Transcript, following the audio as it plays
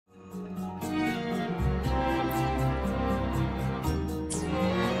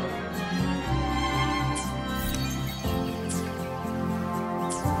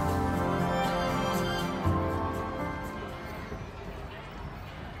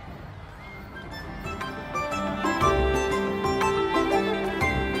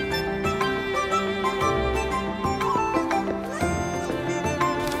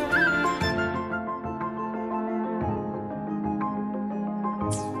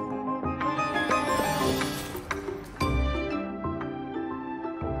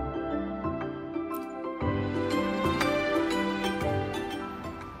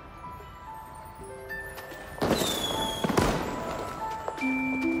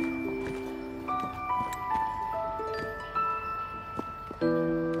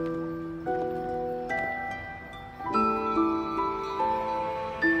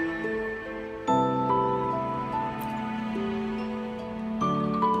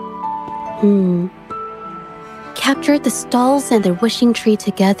Capture the stalls and the wishing tree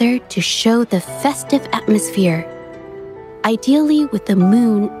together to show the festive atmosphere. Ideally with the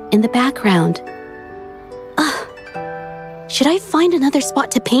moon in the background. Should I find another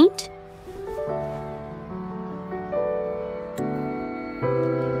spot to paint?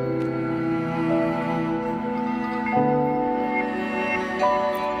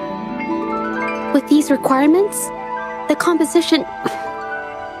 With these requirements, the composition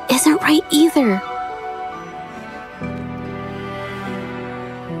isn't right either.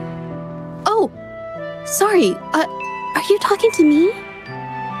 Oh, sorry, are you talking to me?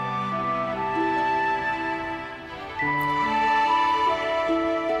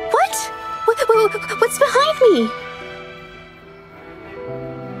 What? What's behind me?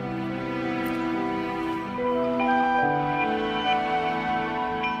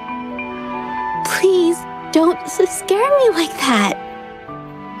 Please, don't scare me like that.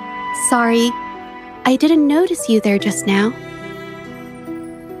 Sorry, I didn't notice you there just now.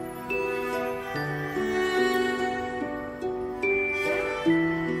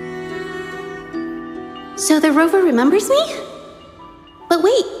 So the rover remembers me? But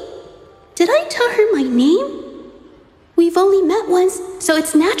wait, did I tell her my name? We've only met once, so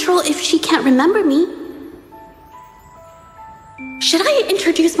it's natural if she can't remember me. Should I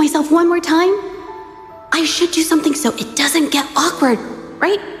introduce myself one more time? I should do something so it doesn't get awkward,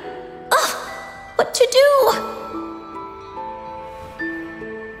 right? Ugh, what to do?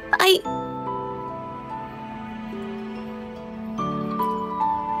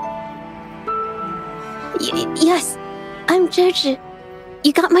 Yes, I'm Zhezhi.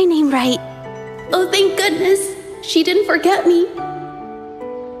 You got my name right. Oh, thank goodness. She didn't forget me.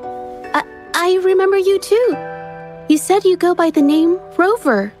 I remember you too. You said you go by the name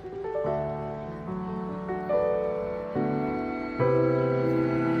Rover.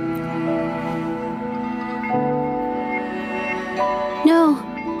 No,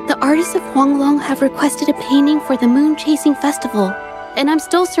 the artists of Moonglow have requested a painting for the Moon Chasing Festival, and I'm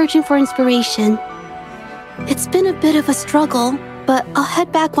still searching for inspiration. It's been a bit of a struggle, but I'll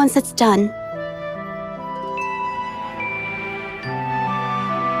head back once it's done.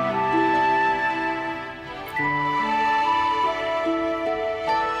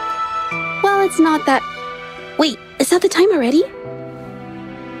 Well, it's not that... Wait, is that the time already?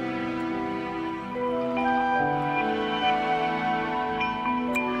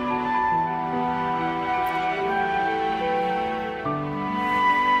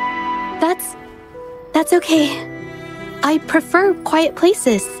 That's okay. I prefer quiet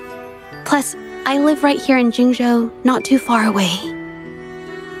places. Plus, I live right here in Jingzhou, not too far away.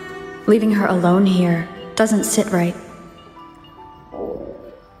 Leaving her alone here doesn't sit right.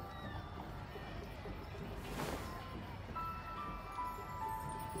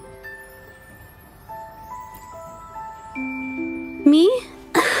 Me?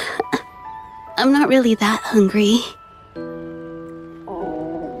 I'm not really that hungry.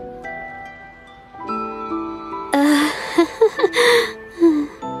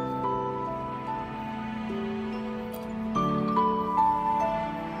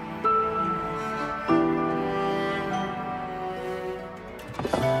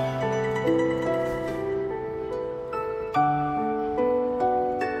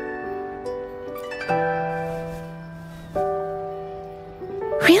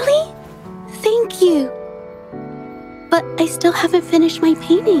 Really? Thank you. But I still haven't finished my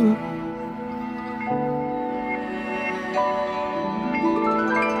painting.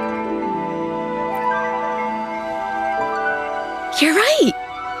 You're right.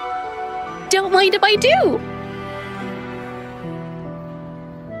 Don't mind if I do.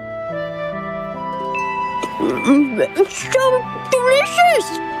 It's so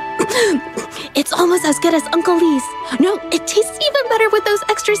delicious. It's almost as good as Uncle Lee's. No, it tastes even better with those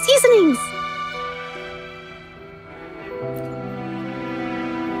extra seasonings.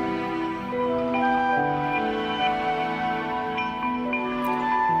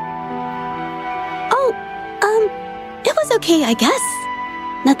 Oh, it was okay, I guess.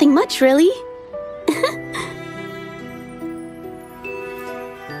 Nothing much, really.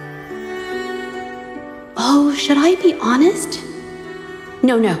 Oh, should I be honest?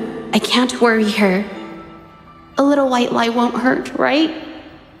 No, I can't worry her. A little white lie won't hurt, right?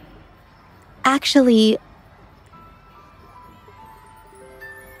 Actually,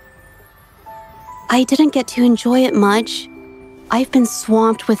 I didn't get to enjoy it much. I've been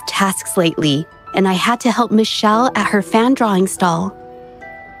swamped with tasks lately, and I had to help Michelle at her fan drawing stall.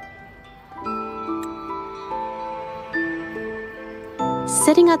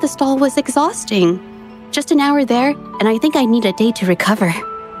 Sitting at the stall was exhausting. Just an hour there, and I think I need a day to recover.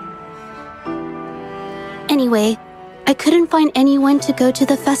 Anyway, I couldn't find anyone to go to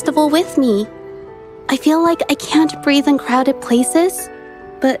the festival with me. I feel like I can't breathe in crowded places,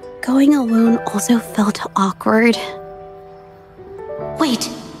 but going alone also felt awkward. Wait,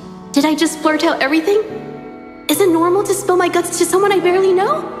 did I just blurt out everything? Is it normal to spill my guts to someone I barely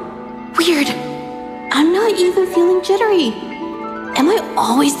know? Weird. I'm not even feeling jittery. Am I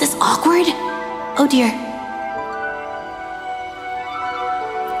always this awkward? Oh dear.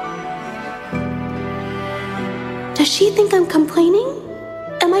 Does she think I'm complaining?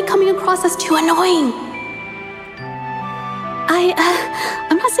 Am I coming across as too annoying?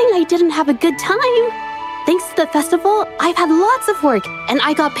 I'm not saying I didn't have a good time. Thanks to the festival, I've had lots of work, and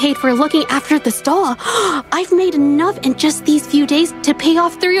I got paid for looking after the stall. I've made enough in just these few days to pay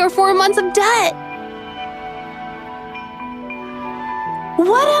off 3 or 4 months of debt.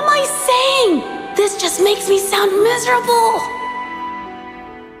 What am I saying? This just makes me sound miserable.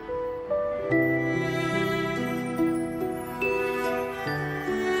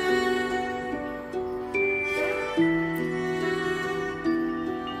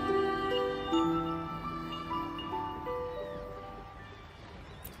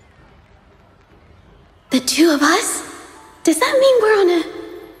 The two of us? Does that mean we're on a...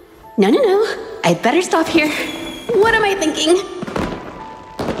 No. I'd better stop here. What am I thinking?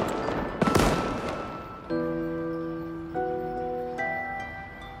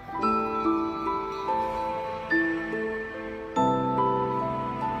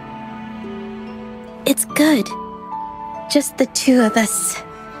 It's good. Just the two of us.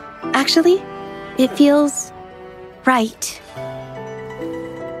 Actually, it feels right.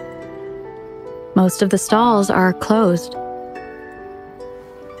 Most of the stalls are closed.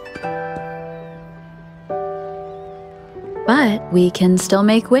 But we can still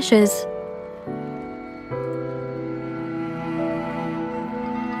make wishes.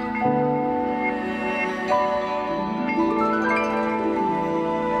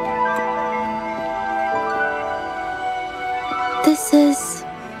 This is...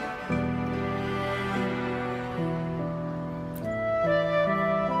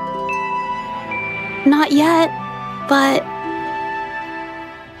 Not yet, but...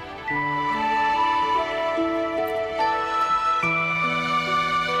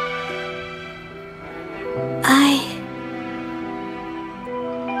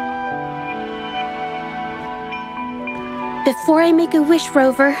 Before I make a wish,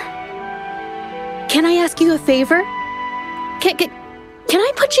 Rover, can I ask you a favor? Can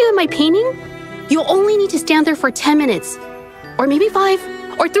I put you in my painting? You'll only need to stand there for 10 minutes. Or maybe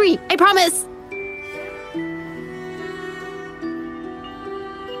 5, or 3, I promise!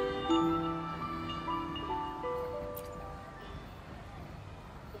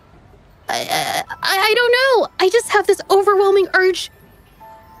 I don't know. I just have this overwhelming urge.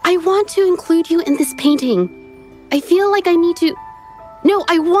 I want to include you in this painting. I feel like I need to... No,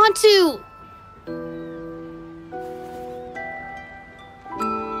 I want to!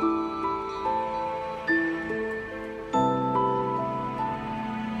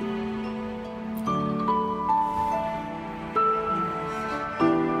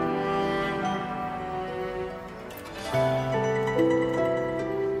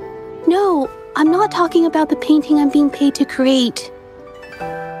 No, I'm not talking about the painting I'm being paid to create.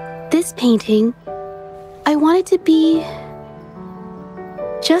 This painting, I want it to be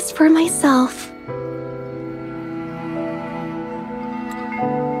just for myself.